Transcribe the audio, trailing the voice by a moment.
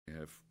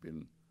have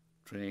been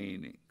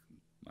training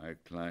my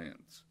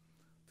clients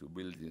to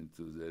build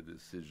into their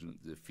decision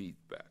the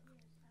feedback.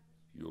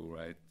 You're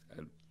right.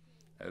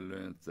 I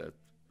learned that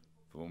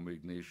from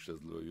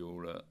Ignatius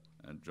Loyola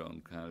and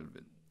John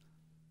Calvin,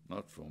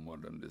 not from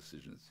modern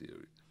decision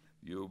theory.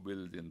 You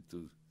build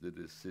into the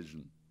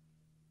decision,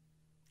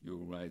 you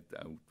write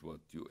out what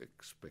you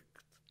expect,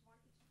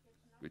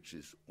 which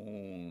is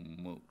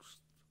almost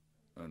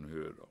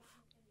unheard of.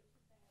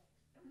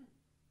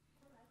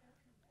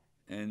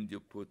 And you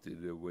put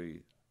it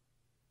away.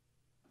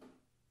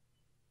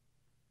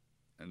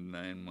 And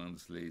 9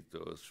 months later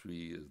or 3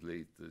 years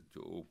later,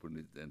 to open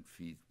it and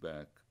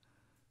feedback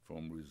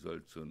from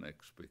results and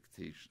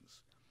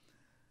expectations.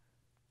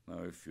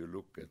 Now, if you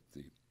look at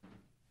the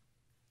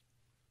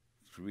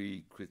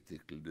 3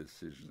 critical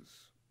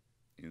decisions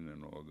in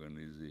an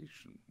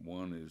organization,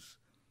 one is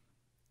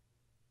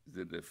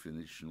the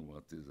definition,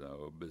 what is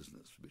our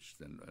business, which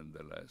then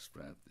underlies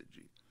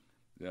strategy.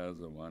 The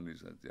other one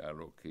is at the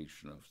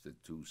allocation of the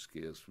 2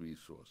 scarce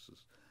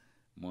resources,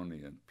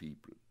 money and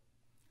people.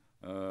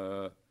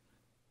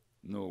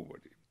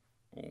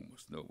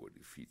 Almost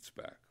nobody feeds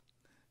back.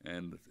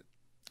 And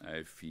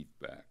I feed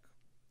back.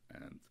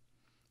 And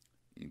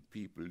in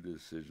people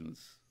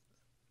decisions,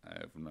 I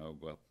have now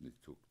gotten,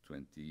 it took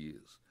 20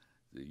 years,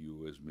 the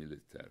U.S.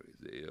 military,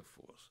 the Air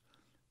Force,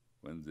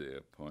 when they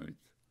appoint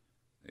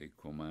a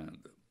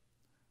commander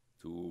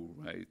to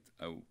write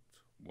out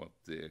what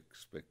they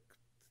expect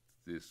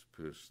this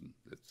person,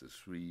 that's a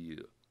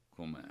 3-year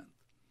command,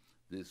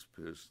 this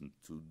person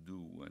to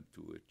do and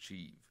to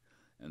achieve,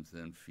 and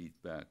then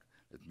feedback.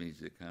 That means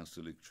the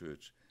Catholic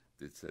Church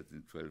did that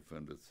in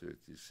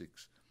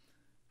 1236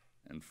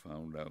 and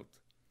found out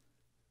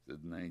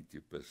that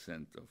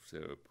 90% of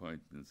their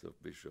appointments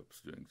of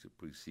bishops during the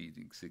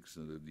preceding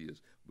 600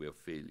 years were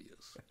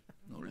failures.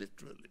 No,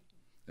 literally.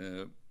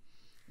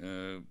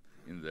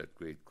 In that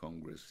great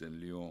congress in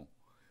Lyon,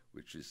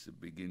 which is the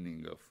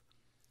beginning of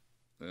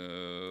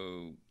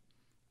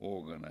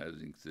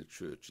organizing the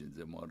church in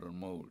the modern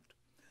mold.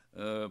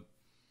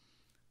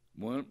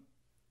 Well,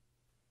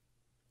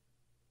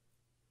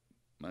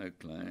 my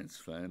clients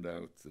find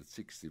out that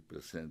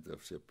 60%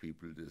 of their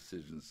people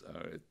decisions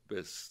are at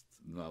best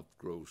not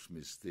gross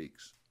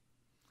mistakes.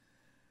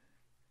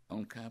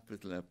 On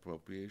capital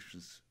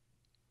appropriations,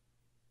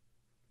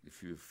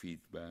 if you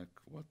feedback,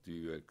 what do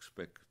you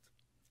expect?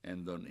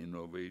 And on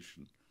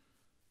innovation,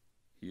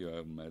 here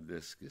on my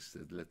desk is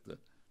that letter.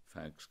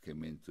 Fax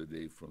came in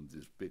today from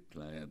this big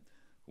client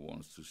who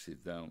wants to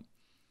sit down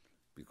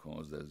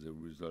because as a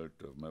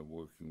result of my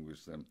working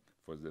with them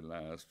for the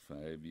last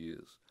 5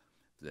 years,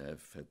 they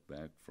have fed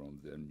back from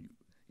their new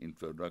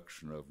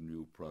introduction of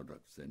new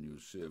products and new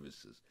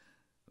services,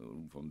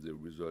 from the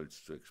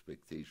results to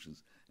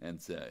expectations, and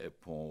they're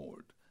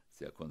appalled.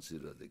 They're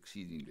considered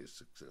exceedingly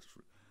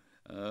successful.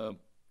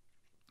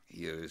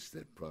 Here is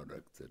that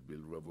product that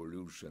will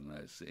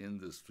revolutionize the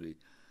industry.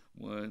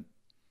 Well,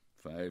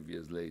 5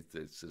 years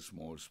later, it's a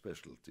small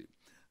specialty,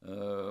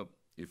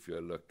 if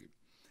you're lucky.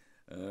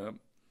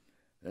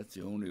 That's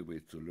the only way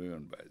to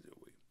learn, by the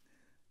way,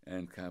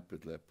 and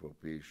capital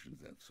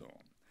appropriations and so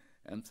on.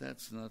 And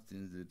that's not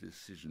in the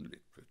decision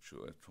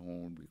literature at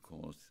all,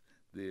 because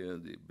there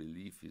the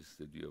belief is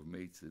that you have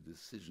made the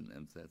decision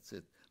and that's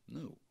it.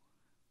 No,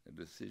 a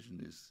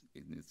decision is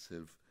in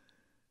itself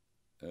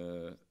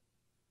the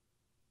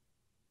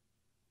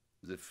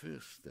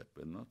first step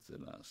and not the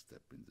last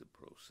step in the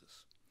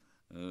process.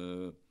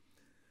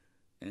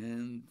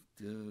 And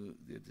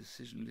the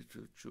decision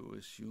literature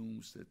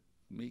assumes that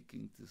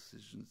making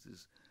decisions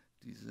is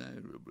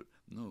desirable.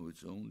 No,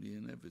 it's only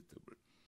inevitable.